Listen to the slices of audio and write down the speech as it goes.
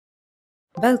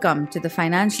Welcome to the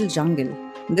Financial Jungle.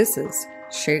 This is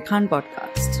Sher Khan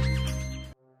Podcast.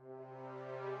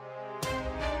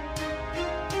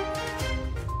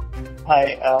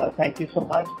 Hi, thank you so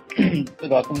much.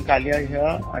 Gautam Kalia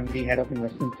here. I'm the head of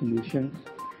investment solutions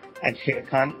at Sher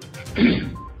Khan.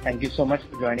 Thank you so much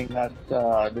for joining us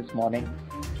this morning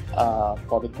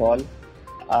for the call.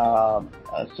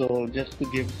 So just to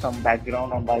give some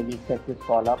background on why we set this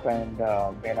call up, and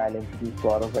then I'll introduce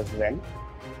Gaurav as well.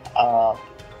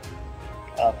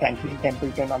 Franklin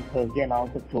Templeton on Thursday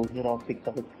announced the closure of 6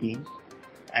 of its schemes,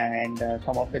 and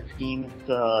some of its schemes,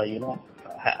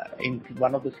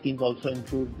 one of the schemes also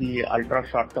includes the ultra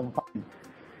short-term fund,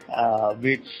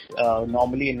 which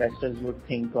normally investors would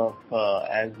think of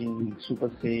as being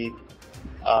super safe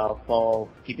for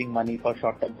keeping money for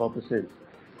short-term purposes.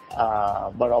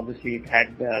 But obviously it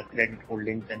had credit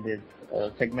holdings, and there's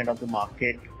a segment of the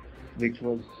market which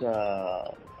was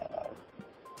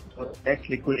less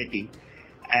liquidity,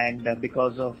 and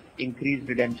because of increased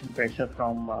redemption pressure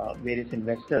from various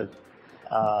investors,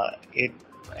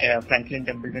 Franklin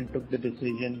Templeton took the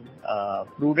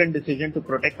prudent decision to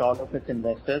protect all of its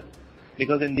investors,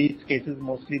 because in these cases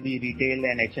mostly the retail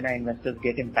and HNI investors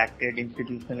get impacted.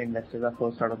 Institutional investors are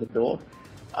first out of the door,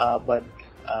 but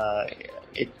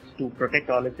it's to protect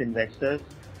all its investors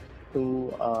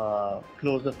to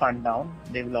close the fund down.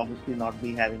 They will obviously not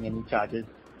be having any charges,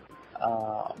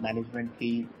 management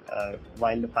fee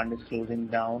while the fund is closing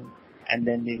down, and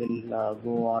then they will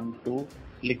go on to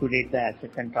liquidate the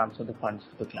assets and transfer the funds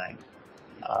to the clients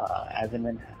as and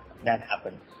when that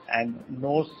happens. And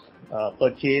no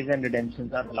purchase and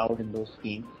redemptions are allowed in those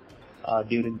schemes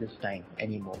during this time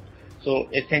anymore. So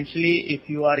essentially, if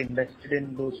you are invested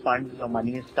in those funds, your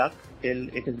money is stuck till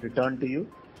it is returned to you.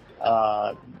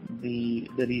 The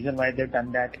reason why they've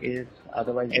done that is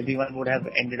otherwise everyone would have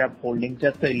ended up holding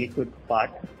just the illiquid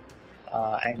part,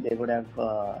 and they would have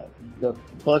the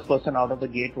first person out of the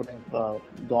gate would have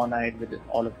gone ahead with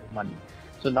all of his money.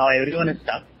 So now everyone is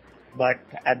stuck, but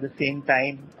at the same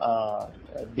time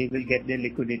they will get their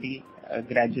liquidity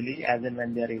gradually as and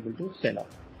when they are able to sell off.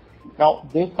 Now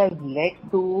this has led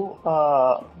to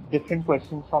different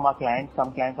questions from our clients.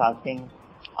 Some clients asking,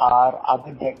 are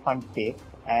other debt funds safe?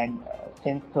 And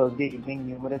since Thursday evening,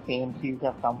 numerous AMCs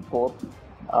have come forth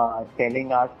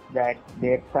telling us that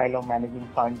their style of managing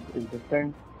funds is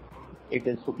different, it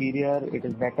is superior, it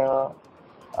is better,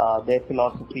 their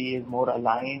philosophy is more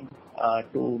aligned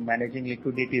to managing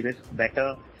liquidity risk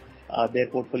better, their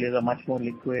portfolios are much more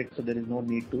liquid, so there is no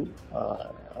need to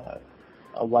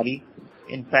worry.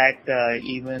 In fact,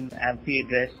 even AMFI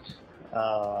addressed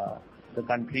the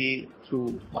country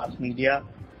through mass media,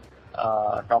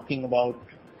 talking about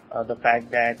the fact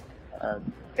that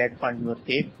debt funds were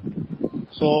safe.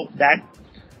 So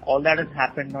all that has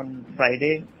happened on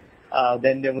Friday.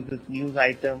 Then there was this news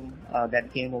item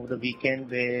that came over the weekend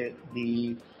where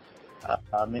the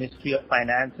Ministry of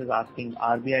Finance is asking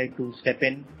RBI to step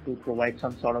in to provide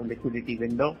some sort of liquidity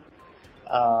window.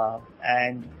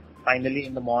 And finally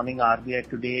in the morning, RBI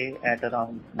today at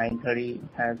around 9:30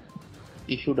 has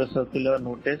issued a circular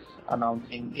notice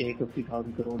announcing a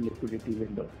 50,000 crore liquidity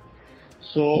window.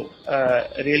 So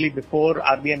really before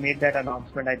RBI made that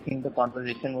announcement, I think the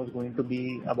conversation was going to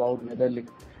be about whether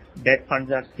debt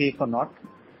funds are safe or not.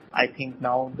 I think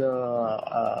now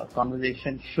the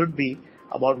conversation should be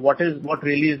about what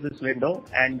really is this window,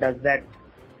 and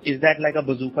is that like a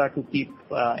bazooka to keep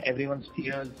everyone's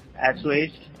fears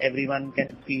assuaged? Everyone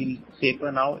can feel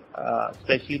safer now,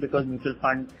 especially because mutual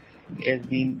fund is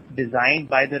being designed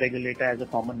by the regulator as a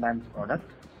common man's product.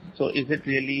 So is it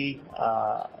really,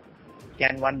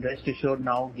 can one rest assured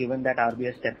now, given that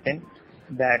RBI stepped in,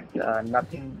 that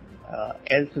nothing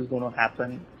else is going to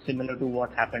happen similar to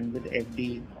what happened with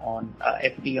FT on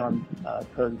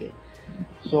Thursday?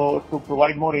 So to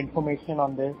provide more information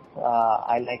on this,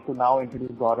 I'd like to now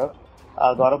introduce Gaurav.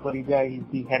 Gaurav Parija is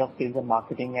the head of sales and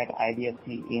marketing at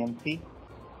IDFC AMC.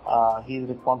 He is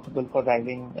responsible for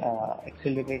driving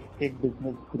accelerated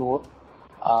business growth,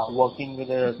 working with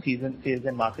a seasoned sales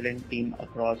and marketing team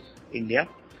across India.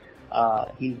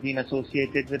 He's been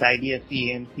associated with IDFC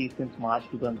AMC since March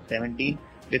 2017.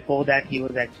 Before that, he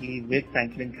was actually with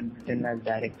Franklin Templeton as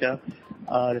director,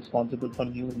 responsible for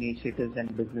new initiatives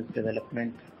and business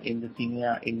development in the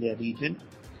senior India region.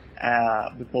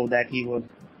 Before that, he was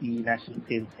the national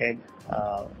sales head,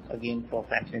 again for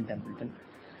Franklin Templeton.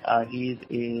 He is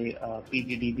a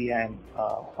PGDB and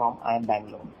from IIM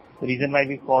Bangalore. The reason why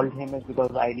we called him is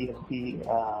because IDFC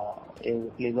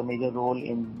plays a major role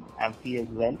in AMFI as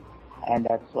well, and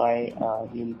that's why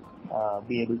he'll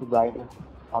be able to guide us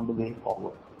on the way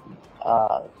forward.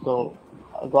 So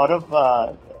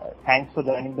Gaurav, Thanks for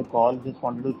joining the call. Just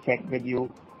wanted to check with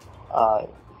you.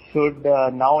 Should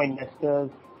now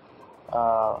investors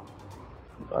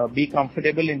be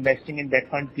comfortable investing in debt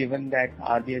funds given that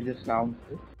RBI just announced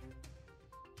this?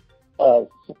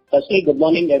 Firstly, good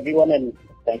morning everyone, and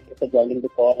thank you for joining the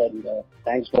call, and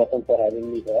thanks Gautam for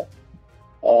having me here.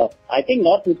 I think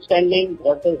notwithstanding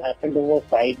what has happened over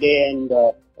Friday and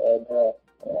the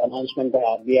announcement by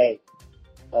RBI,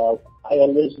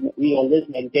 we always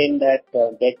maintain that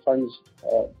debt funds,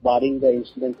 barring the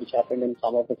incident which happened in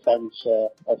some of the funds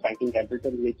of Franklin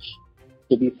Templeton, which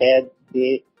to be fair,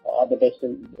 they are the best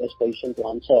position to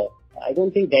answer. I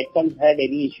don't think debt funds had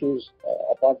any issues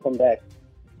apart from that.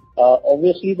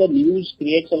 Obviously, the news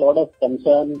creates a lot of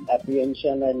concern,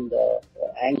 apprehension, and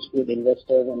angst with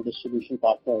investors and distribution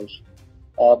partners.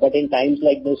 But in times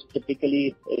like this,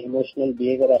 typically emotional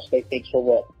behavior aspect takes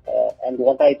over. And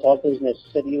what I thought was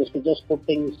necessary was to just put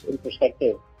things in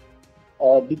perspective.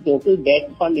 The total debt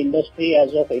fund industry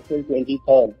as of April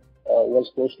 23rd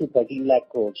was close to 13 lakh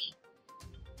crores.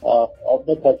 Of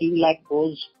the 13 lakh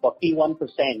crores,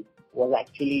 41% was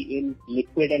actually in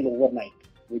liquid and overnight,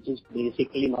 which is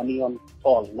basically money on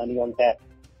call, money on tap.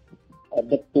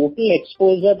 The total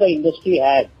exposure the industry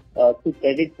had to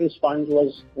credit risk funds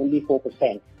was only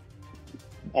 4%.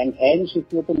 And hence, if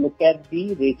you were to look at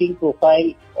the rating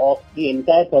profile of the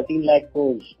entire 13 lakh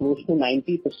crores, close to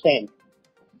 90%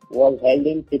 was held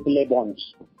in AAA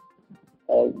bonds,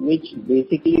 which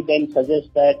basically then suggests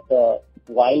that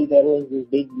while there was this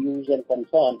big news and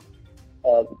concern,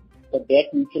 the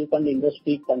debt mutual fund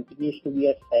industry continues to be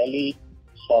a fairly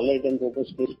solid and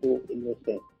robust place to invest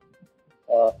in.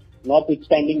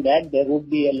 Notwithstanding that, there would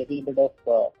be a little bit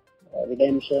of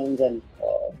redemptions and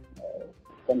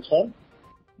concern.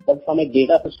 But from a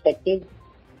data perspective,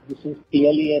 this is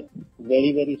clearly a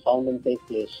very, very sound and safe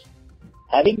place.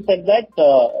 Having said that,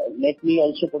 let me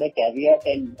also put a caveat,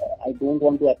 and I don't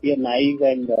want to appear naive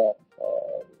and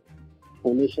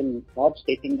foolish in not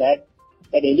stating that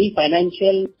any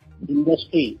financial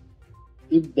industry,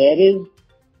 if there is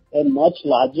a much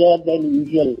larger than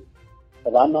usual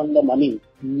run on the money,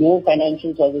 no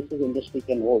financial services industry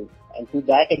can hold. And to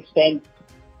that extent,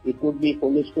 it would be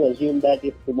foolish to assume that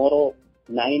if tomorrow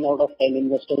 9 out of 10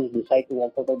 investors decide to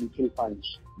opt out of mutual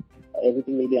funds,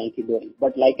 everything will be hunky-dory.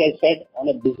 But like I said, on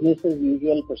a business as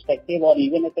usual perspective, or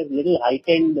even at a little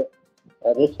heightened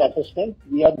risk assessment,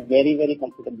 we are very, very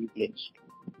comfortably placed.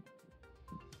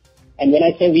 And when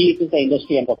I say we, it is the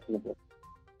industry I'm talking about.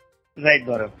 Right,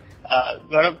 Gaurav.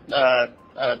 Gaurav,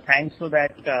 thanks for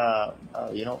that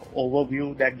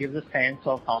overview. That gives a sense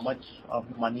of how much of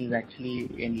money is actually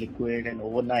in liquid and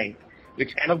overnight,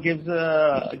 which kind of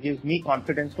gives me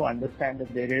confidence to understand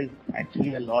that there is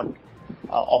actually a lot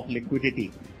of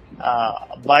liquidity.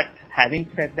 But having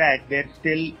said that, there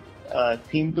still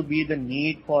seem to be the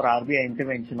need for RBI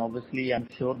intervention. Obviously, I'm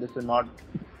sure this will not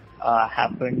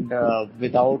happened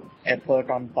without effort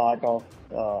on part of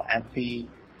AMFI,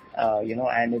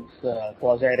 and its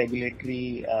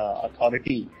quasi-regulatory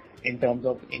authority in terms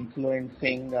of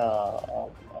influencing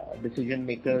decision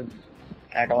makers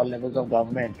at all levels of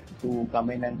government to come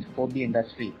in and support the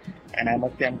industry. And I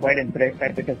must say I'm quite impressed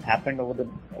that it has happened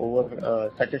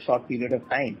over such a short period of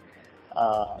time.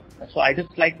 So I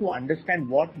just like to understand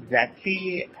what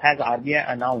exactly has RBI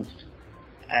announced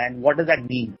and what does that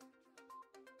mean?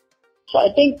 So I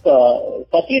think,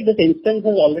 firstly, this instance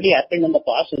has already happened in the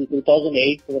past. In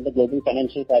 2008, when the global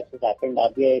financial crisis happened,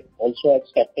 RBI also had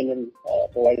stepped in and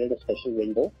provided a special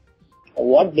window.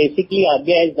 What basically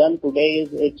RBI has done today is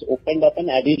it's opened up an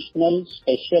additional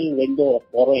special window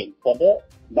of borrowing for the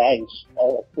banks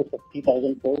of up to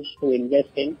 50,000 crores to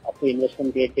invest in up to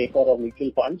investment grade paper or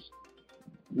mutual funds.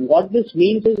 What this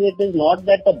means is it is not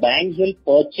that the banks will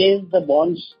purchase the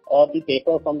bonds or the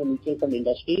paper from the mutual fund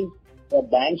industry. The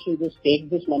banks will just take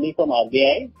this money from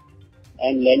RBI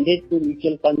and lend it to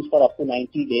mutual funds for up to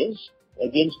 90 days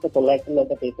against the collateral of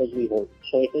the papers we hold.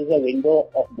 So it is a window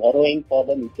of borrowing for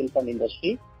the mutual fund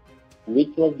industry, which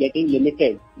was getting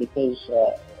limited because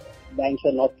banks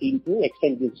are not keen to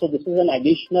extend it. So this is an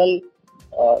additional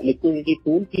liquidity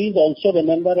tool. Please also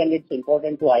remember, and it's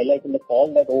important to highlight in the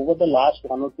call, that over the last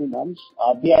 1 or 2 months,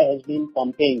 RBI has been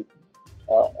pumping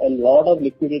a lot of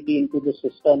liquidity into the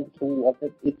system through what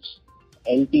its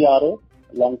LTRO,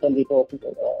 long-term repo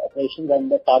operations,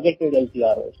 and the targeted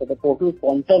LTRO. So the total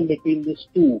quantum between these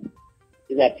two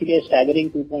is actually a staggering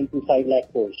 2.25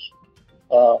 lakh crores.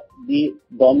 The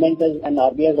government has, and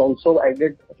RBI has also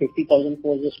added 50,000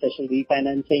 crores of special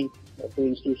refinancing to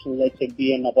institutions like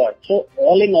SIDBI and NABARD. So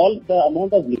all in all, the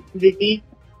amount of liquidity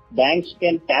banks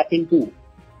can tap into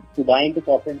to buy into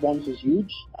corporate bonds is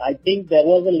huge. I think there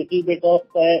was a little bit of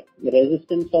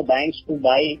resistance for banks to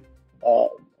buy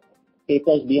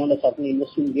papers beyond a certain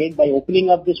investment grade. By opening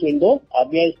up this window,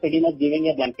 RBI is pretty much giving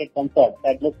a blanket comfort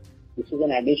that look, this is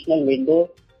an additional window.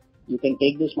 You can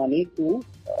take this money to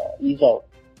ease out.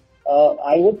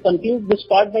 I would conclude this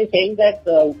part by saying that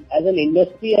as an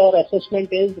industry, our assessment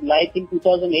is like in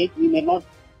 2008, we may not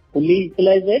fully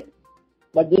utilize it,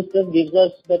 but this just gives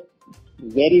us the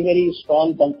very, very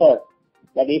strong comfort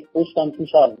that if push comes to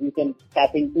shove, we can tap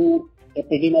into a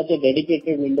pretty much a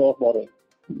dedicated window of borrowing,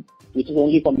 which is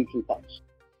only for mutual funds.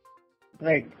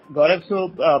 Right. Gaurav, so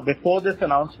before this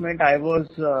announcement, I was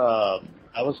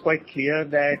quite clear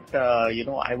that,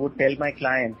 I would tell my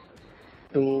clients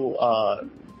to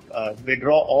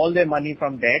withdraw all their money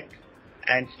from debt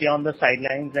and stay on the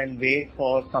sidelines and wait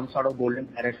for some sort of golden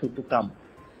parachute to come.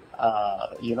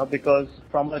 Because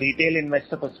from a retail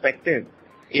investor perspective,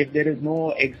 if there is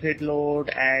no exit load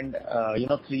and,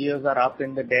 3 years are up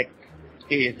in the debt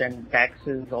space and tax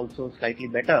is also slightly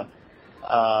better,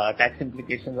 tax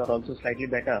implications are also slightly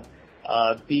better,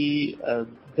 the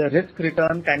risk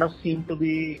return kind of seem to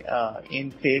be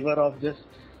in favor of just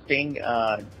staying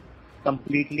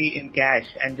completely in cash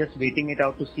and just waiting it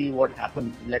out to see what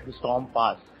happens, let the storm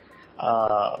pass.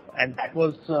 And that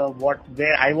was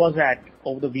where I was at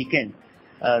over the weekend,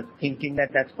 thinking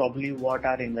that that's probably what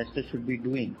our investors should be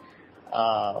doing.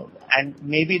 And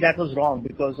maybe that was wrong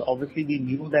because obviously we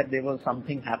knew that there was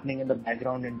something happening in the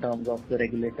background in terms of the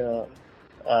regulator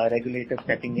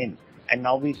stepping in. And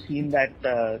now we've seen that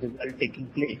result taking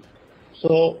place.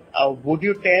 So would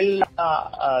you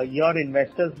tell your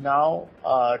investors now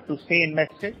to stay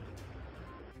invested?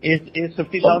 Is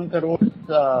 50,000 crores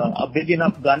a big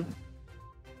enough gun?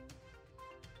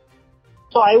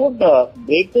 So I would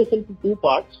break this into two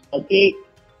parts. Okay,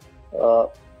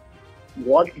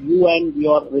 what you and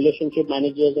your relationship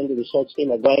managers and the research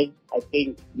team advise, I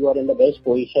think you are in the best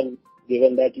position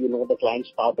given that you know the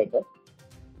clients far better.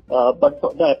 But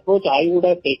the approach I would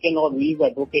have taken or we've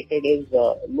advocated is,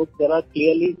 look, there are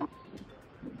clearly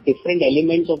different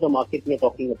elements of the market we are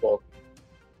talking about.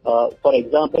 For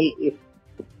example, if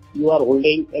you are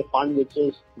holding a fund which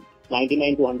is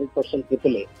 99 to 100%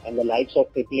 AAA, and the likes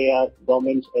of AAA are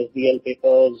government's SBL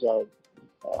papers,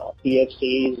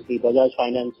 PFCs, the Bajaj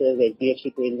Finances,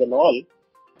 HDFC Twins and all,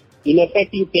 in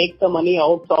effect you take the money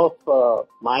out of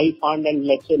my fund and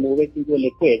let's say move it into a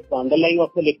liquid. The underlying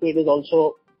of the liquid is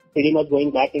also pretty much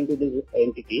going back into these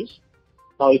entities.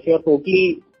 Now, if you are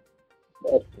totally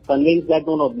convinced that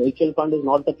no, mutual fund is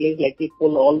not the place, let me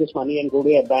pull all this money and go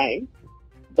to a bank.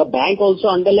 The bank also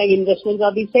underlying investments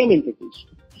are the same entities.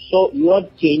 So you are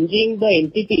changing the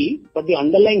entity, but the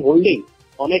underlying holding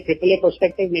on a AAA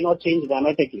perspective may not change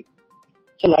dramatically.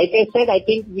 So like I said, I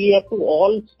think we have to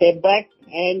all step back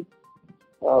and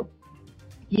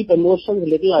keep emotions a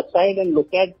little aside and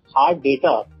look at hard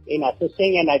data in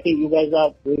assessing, and I think you guys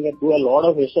are do a lot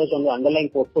of research on the underlying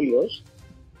portfolios,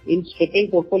 in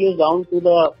stripping portfolios down to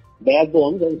the bare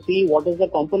bones and see what is the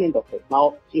component of it.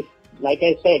 Now, if, like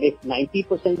I said, if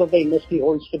 90% of the industry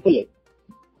holds AAA,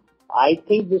 I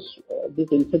think this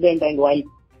incident, and while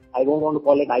I don't want to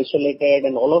call it isolated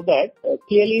and all of that,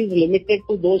 clearly is limited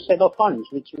to those set of funds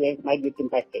which might get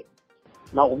impacted.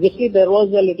 Now, obviously, there was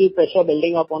a little pressure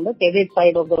building up on the credit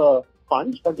side of the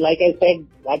funds, but like I said,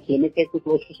 that's limited to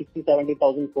close to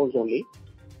 60-70,000 crores only.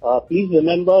 Please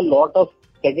remember, a lot of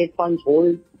credit funds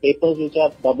hold papers which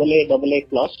are AA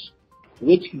plus,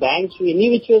 which banks, any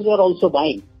which ways, are also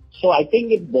buying. So I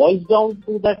think it boils down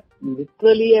to that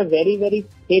literally a very, very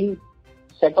thin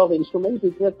set of instruments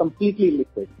which are completely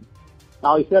liquid.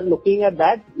 Now, if you are looking at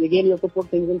that, again, you have to put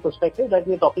things in perspective that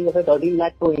we are talking of a 13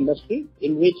 lakh crore industry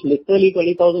in which literally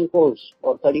 20,000 crores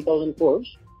or 30,000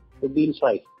 crores would be in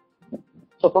strife.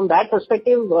 So from that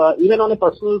perspective, even on a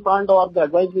personal front or the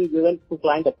advice we've given to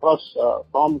clients across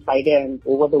from Friday and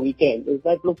over the weekend is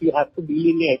that, look, you have to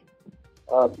delineate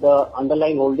the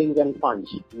underlying holdings and funds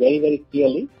very, very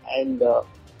clearly. And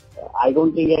I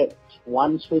don't think a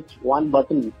one switch, one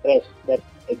button press that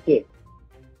exit,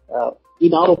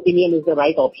 in our opinion, is the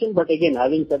right option. But again,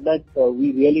 having said that,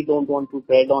 we really don't want to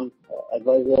tread on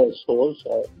advisors' toes.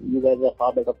 You guys are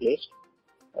far better placed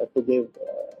to give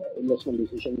investment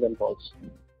decisions and calls.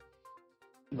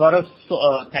 Gaurav,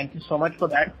 thank you so much for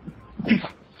that.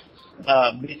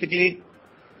 Basically,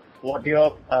 what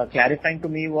you're clarifying to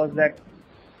me was that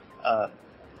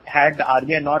had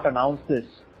RBI not announced this,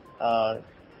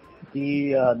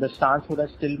 the stance would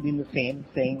have still been the same,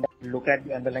 saying that look at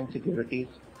the underlying securities.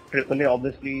 AAA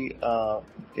obviously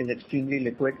is extremely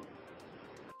liquid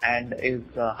and is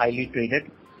highly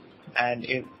traded. And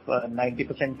if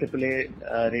 90%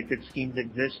 AAA rated schemes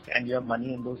exist and you have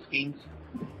money in those schemes,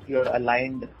 you're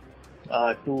aligned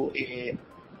to a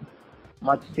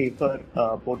much safer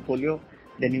portfolio,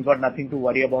 then you've got nothing to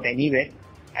worry about anyway.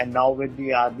 And now with the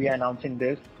RBI announcing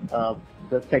this,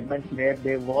 the segments where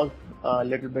there was a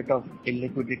little bit of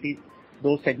illiquidity,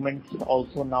 those segments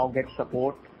also now get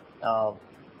support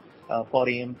for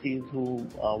AMCs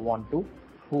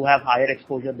who have higher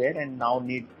exposure there and now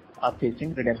are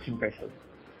facing redemption pressures.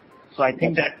 So I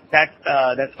think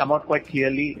that's come out quite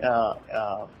clearly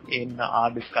in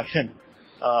our discussion.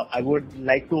 I would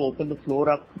like to open the floor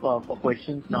up for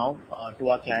questions now to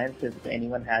our clients. If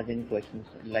anyone has any questions,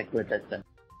 I'd like to address them.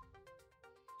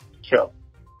 Sure.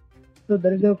 So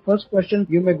there is a first question.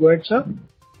 You may go ahead, sir.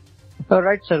 All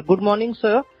right, sir. Good morning,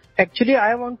 sir. Actually,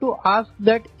 I want to ask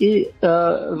that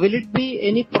will it be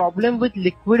any problem with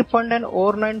liquid fund and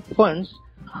overnight funds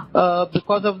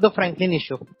because of the Franklin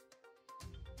issue?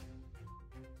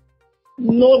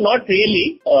 No, not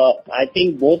really. I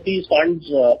think both these funds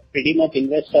pretty much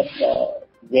invest at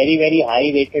very, very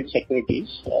high rated securities.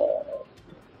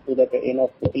 So that,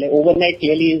 overnight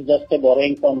clearly is just a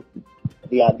borrowing from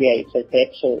the RBI. It's a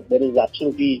threat, so there is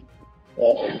absolutely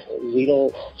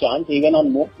zero chance. Even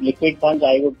on liquid funds,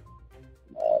 I would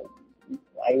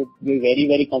be very,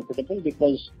 very comfortable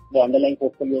because the underlying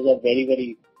portfolios are very,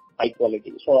 very high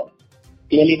quality. So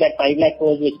clearly that 5 lakh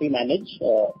crores which we manage,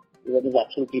 there is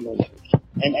absolutely no issues.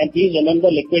 And please remember,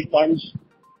 liquid funds,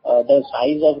 the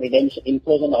size of redemption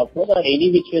inflows and outflows are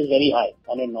any which is very high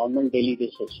on a normal daily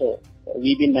basis. So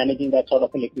we've been managing that sort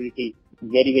of a liquidity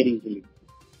very, very easily.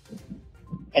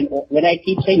 And when I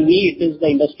keep saying we, it is the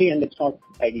industry and it's not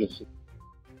IDFC.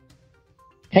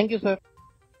 Thank you, sir.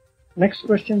 Next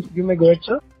question. You may go ahead,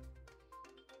 sir.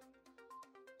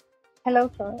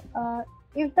 Hello, sir.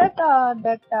 Is that all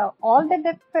the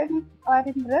debt funds are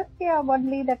in risk, or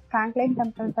only that Franklin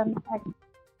Templeton Act?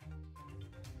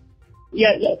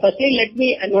 Yeah. Firstly, let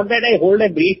me, not that I hold a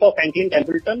brief of Franklin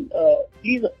Templeton,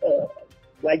 please,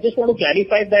 I just want to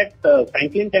clarify that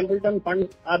Franklin Templeton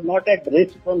funds are not at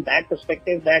risk from that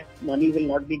perspective that money will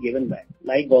not be given back.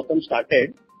 Like Gautam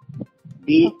started,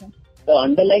 the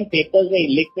underlying papers were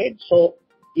illiquid. So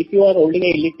if you are holding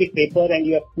a illiquid paper and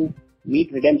you have to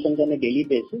meet redemptions on a daily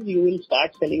basis, you will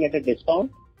start selling at a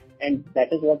discount, and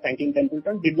that is what Franklin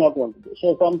Templeton did not want to do.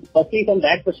 So from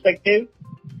that perspective,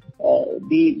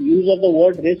 the use of the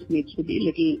word risk needs to be a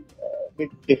little bit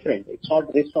different. It's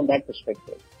not risk from that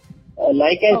perspective.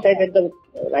 Like I said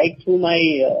right through my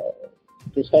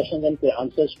discussions and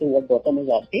answers to what Gautam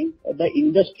was asking, the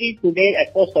industry today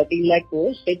across 13 lakh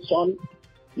crores sits on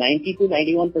 90 to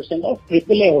 91% of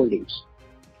AAA holdings.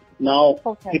 Now,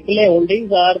 AAA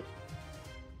holdings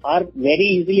are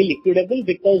very easily liquidable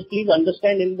because please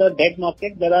understand, in the debt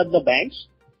market there are the banks,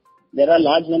 there are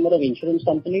large number of insurance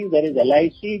companies, there is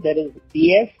LIC, there is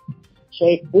PF. So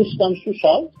if push comes to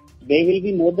shove, they will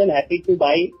be more than happy to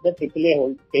buy the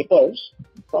AAA papers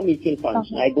from mutual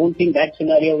funds. I don't think that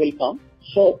scenario will come.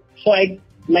 So like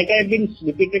I've been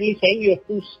repeatedly saying, you have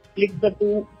to split the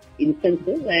two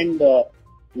instances and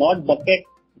not bucket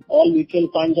all mutual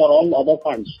funds or all other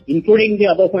funds, including the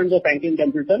other funds of Franklin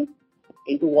Templeton,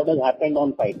 into what has happened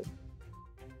on Friday.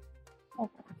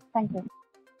 Okay, thank you.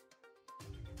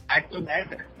 Add to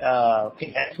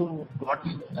that,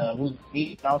 who's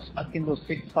now stuck in those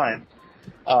 6 funds,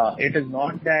 it is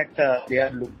not that they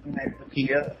are looking at the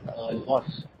clear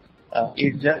loss.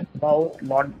 It's just about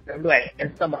not able to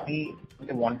access the money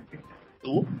they wanted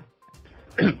to.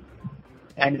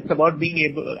 And it's about being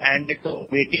able, and it's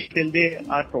waiting till they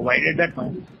are provided that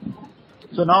money.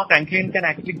 So now Franklin can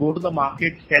actually go to the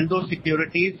market, sell those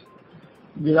securities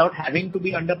without having to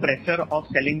be under pressure of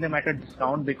selling them at a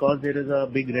discount because there is a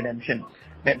big redemption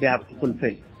that they have to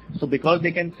fulfill. So because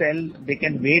they can sell, they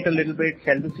can wait a little bit,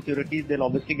 sell the securities, they'll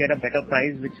obviously get a better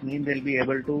price, which means they'll be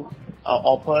able to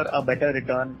offer a better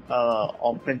return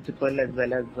of principal as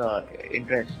well as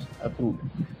interest accrued.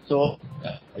 So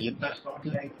it's not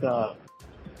like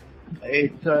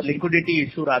it's a liquidity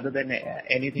issue rather than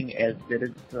anything else. There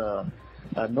is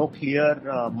no clear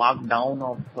markdown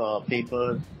of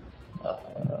papers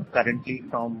currently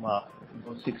from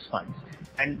those 6 funds.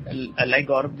 And like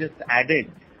Gaurav just added,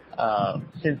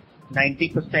 since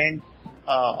 90%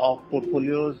 of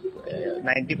portfolios,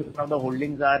 90% of the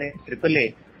holdings are in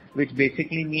AAA, which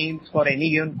basically means for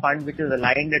any given fund which is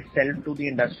aligned itself to the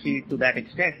industry to that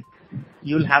extent,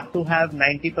 you'll have to have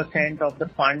 90% of the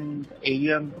fund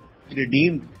AUM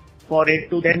redeemed for it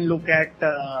to then look at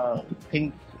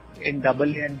things in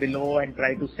AA and below and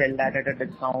try to sell that at a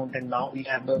discount. And now we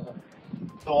have the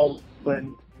calls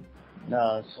open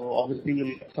So obviously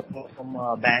you'll get support from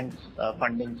banks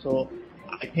funding. So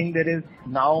I think there is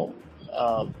now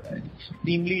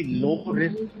extremely low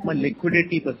risk from a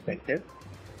liquidity perspective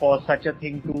for such a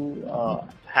thing to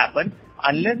happen,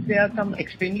 unless there are some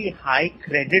extremely high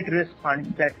credit risk funds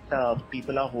that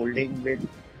people are holding with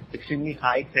extremely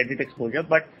high credit exposure.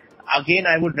 But again,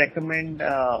 I would recommend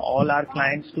all our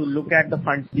clients to look at the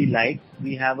funds we like.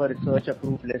 We have a research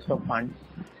approved list of funds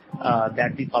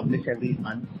that we publish every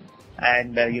month.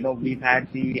 And, we've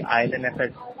had the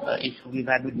IL&FS issue, we've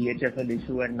had the DHFL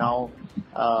issue, and now,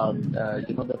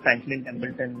 the Franklin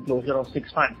Templeton closure of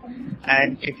 6 funds.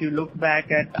 And if you look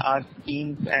back at our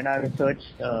schemes and our research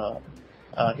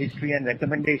history and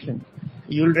recommendations,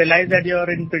 you'll realize that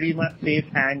you're in pretty much safe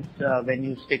hands when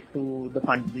you stick to the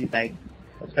funds we like,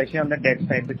 especially on the debt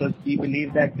side, because we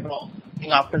believe that,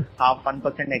 after half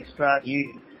 1% extra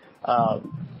yield,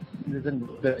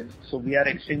 isn't good. So we are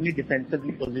extremely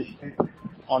defensively positioned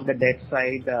on the debt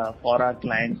side for our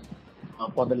clients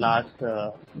for the last,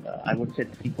 I would say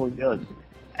 3-4 years.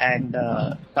 And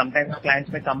sometimes our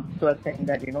clients may come to us saying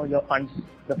that, your funds,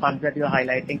 the funds that you're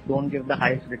highlighting don't give the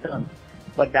highest return.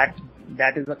 But that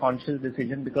is a conscious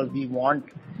decision, because we want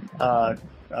to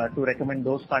recommend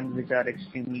those funds which are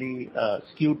extremely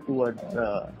skewed towards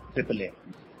AAA.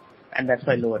 And that's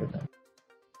why lower return.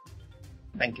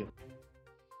 Thank you.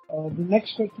 The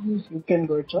next question is, you can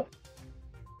go ahead, sir.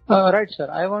 Right, sir.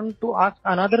 I want to ask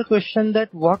another question,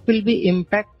 that what will be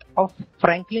impact of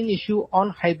Franklin issue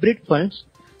on hybrid funds?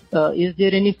 Is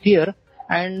there any fear?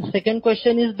 And second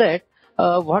question is that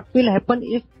what will happen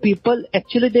if people,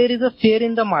 actually there is a fear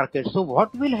in the market. So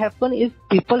what will happen if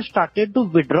people started to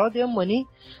withdraw their money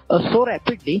so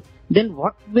rapidly? Then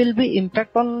what will be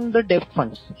impact on the debt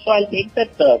funds? So I'll take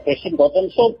that question, Gautam.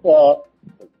 So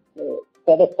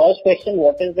for the first question,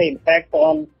 what is the impact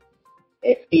on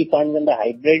FT funds and the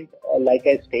hybrid? Like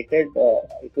I stated,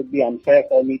 it would be unfair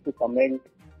for me to comment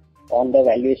on the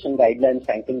valuation guidelines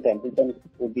Franklin Templeton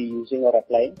would be using or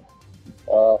applying.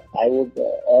 I would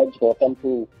urge Gautam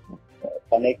to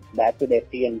connect back with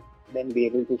FT and then be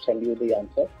able to send you the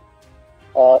answer.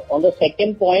 On the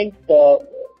second point,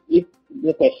 if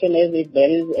the question is if there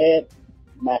is a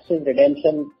massive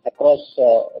redemption across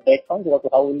debt funds,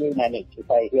 how will we manage, if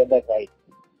I hear that right?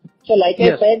 So like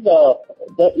yes. I said,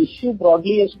 the issue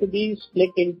broadly is to be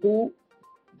split into,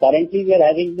 currently we are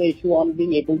having the issue on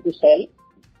being able to sell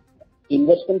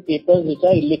investment papers which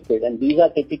are illiquid, and these are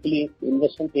typically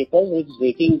investment papers which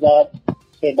ratings are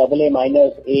say AA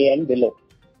minus, A and below.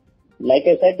 Like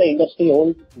I said, the industry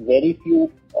holds very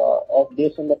few of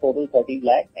this in the total 30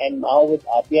 lakh, and now with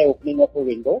RBI opening up a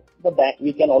window,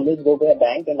 we can always go to a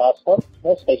bank and ask for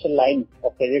a special line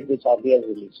of credit which RBI has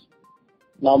released.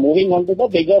 Now moving on to the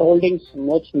bigger holdings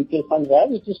most mutual funds have,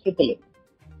 which is AAA.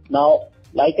 Now,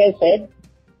 like I said,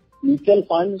 mutual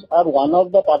funds are one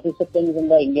of the participants in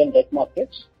the Indian debt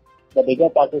markets. The bigger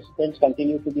participants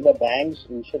continue to be the banks,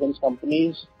 insurance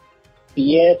companies,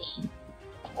 PFs,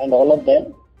 and all of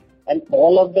them. And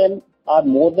all of them are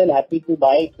more than happy to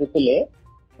buy AAA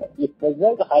if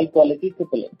there's a high quality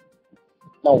AAA.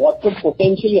 Now, what could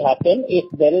potentially happen if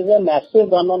there is a massive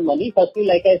run on money? Firstly,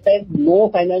 like I said, no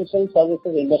financial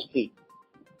services industry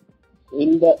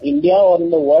in the India or in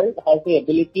the world has the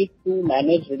ability to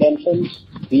manage redemptions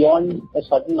beyond a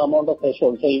certain amount of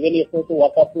threshold. So even if you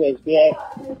walk up to SBI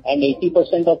and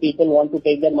 80% of people want to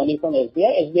take their money from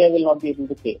SBI, SBI will not be able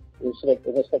to pay,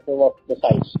 irrespective of the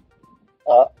size.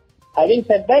 Having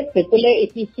said that, AAA,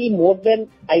 if we see more than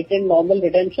heightened normal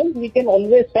redemptions, we can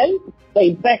always sell. The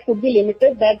impact could be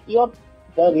limited, that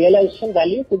the realization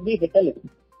value could be hit a little.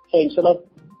 So instead of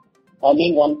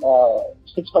earning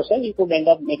 6%, you could end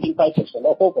up making 5%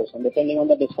 or 4%, depending on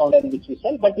the discount at which we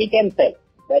sell. But we can sell.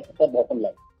 That's the bottom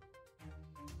line.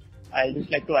 I'll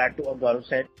just like to add to what Gaurav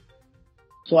said.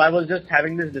 So I was just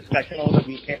having this discussion over the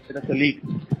weekend with a colleague,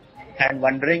 and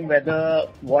wondering whether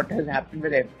what has happened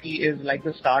with FT is like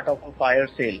the start of a fire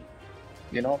sale.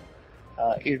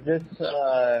 Is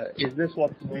this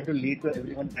what's going to lead to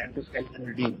everyone trying to sell and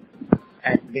redeem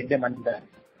and get their money back?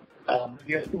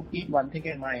 We have to keep one thing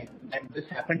in mind, that this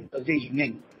happened Thursday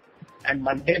evening and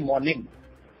Monday morning,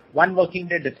 1 working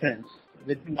day difference.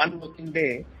 Within 1 working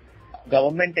day,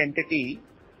 government entity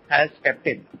has stepped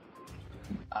in.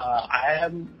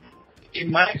 In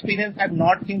my experience, I have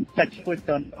not seen such a quick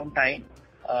turnaround time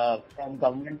from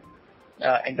government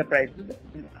enterprises.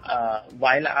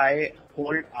 While I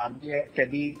hold RBI,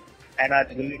 SEBI and our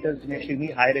regulators in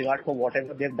extremely high regard for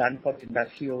whatever they have done for the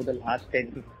industry over the last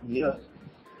 10-15 years,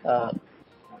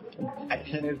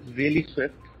 action is really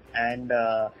swift, and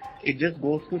it just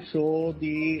goes to show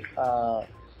the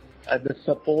the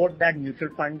support that mutual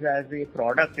funds as a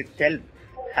product itself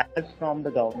has from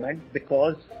the government,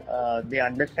 because they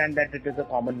understand that it is a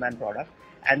common man product,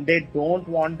 and they don't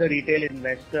want the retail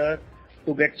investor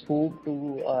to get spooked,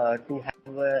 to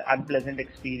have an unpleasant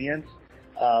experience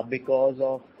because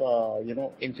of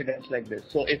incidents like this.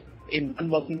 So if in one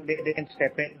working day they can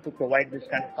step in to provide this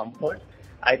kind of comfort,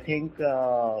 I think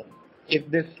if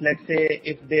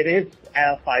there is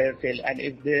a fire sale and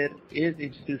if there is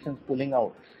institutions pulling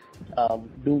out,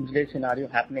 doomsday scenario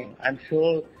happening, I'm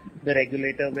sure the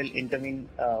regulator will intervene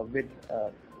with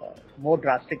more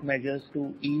drastic measures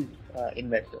to ease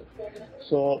investors.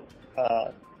 So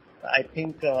I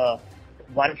think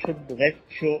one should rest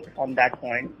sure on that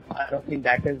point. I don't think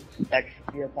that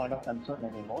should be a point of concern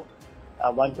anymore.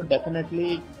 One should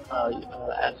definitely,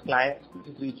 as clients,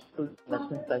 reach to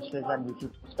investment specialists and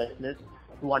mutual specialists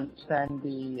to understand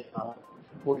the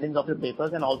holdings of your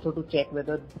papers, and also to check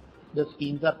whether the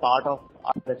schemes are part of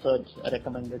our research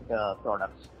recommended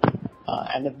products.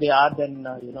 And if they are, then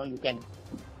you can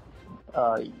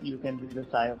breathe a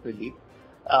sigh of relief.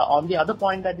 On the other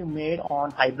point that you made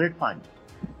on hybrid funds,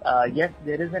 yes,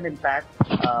 there is an impact.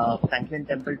 Franklin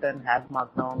Templeton has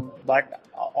marked down, but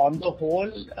on the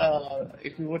whole,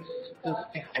 if you would to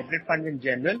say hybrid funds in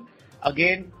general,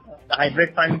 again, the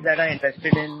hybrid funds that are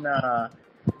invested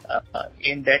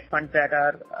in debt funds that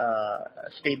are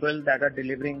stable, that are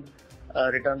delivering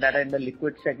return, that are in the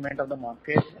liquid segment of the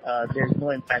market, there's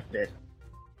no impact there.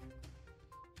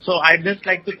 So I'd just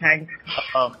like to thank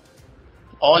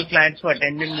all clients for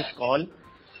attending this call.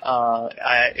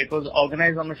 It was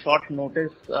organized on a short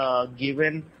notice,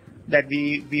 given that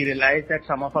we realized that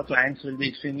some of our clients will be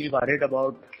extremely worried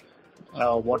about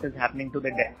what is happening to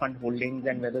the debt fund holdings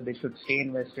and whether they should stay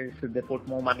invested, should they put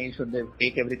more money, should they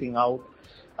take everything out.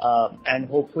 And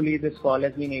hopefully this call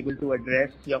has been able to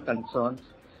address your concerns.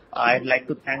 I'd like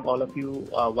to thank all of you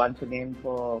once again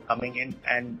for coming in,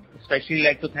 and especially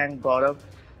like to thank Gaurav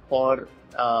for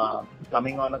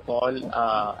coming on a call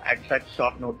at such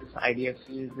short notice.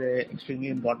 IDFC is an extremely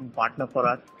important partner for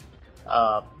us,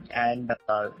 and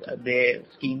their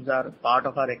schemes are part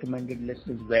of our recommended list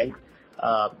as well.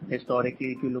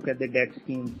 Historically, if you look at the debt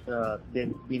schemes,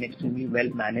 they've been extremely well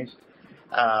managed,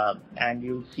 and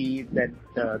you'll see that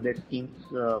their schemes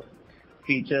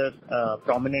feature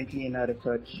prominently in our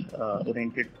research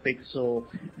oriented picks. So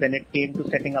when it came to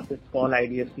setting up this call,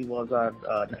 IDFC was our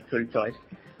natural choice.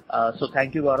 So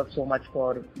thank you, Gaurav, so much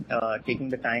for taking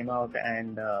the time out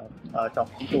and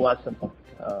talking to us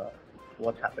about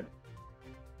what's happened.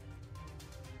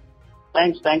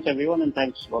 Thanks everyone, and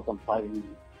thanks Gautam for having me.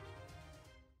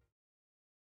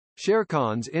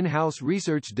 Sharekhan's in-house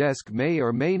research desk may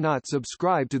or may not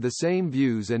subscribe to the same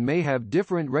views and may have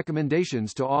different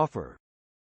recommendations to offer.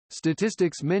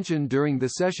 Statistics mentioned during the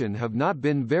session have not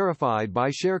been verified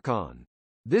by Sharekhan.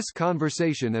 This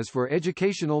conversation is for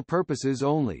educational purposes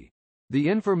only. The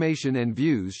information and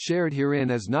views shared herein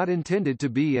is not intended to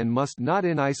be and must not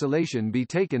in isolation be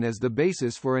taken as the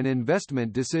basis for an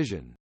investment decision.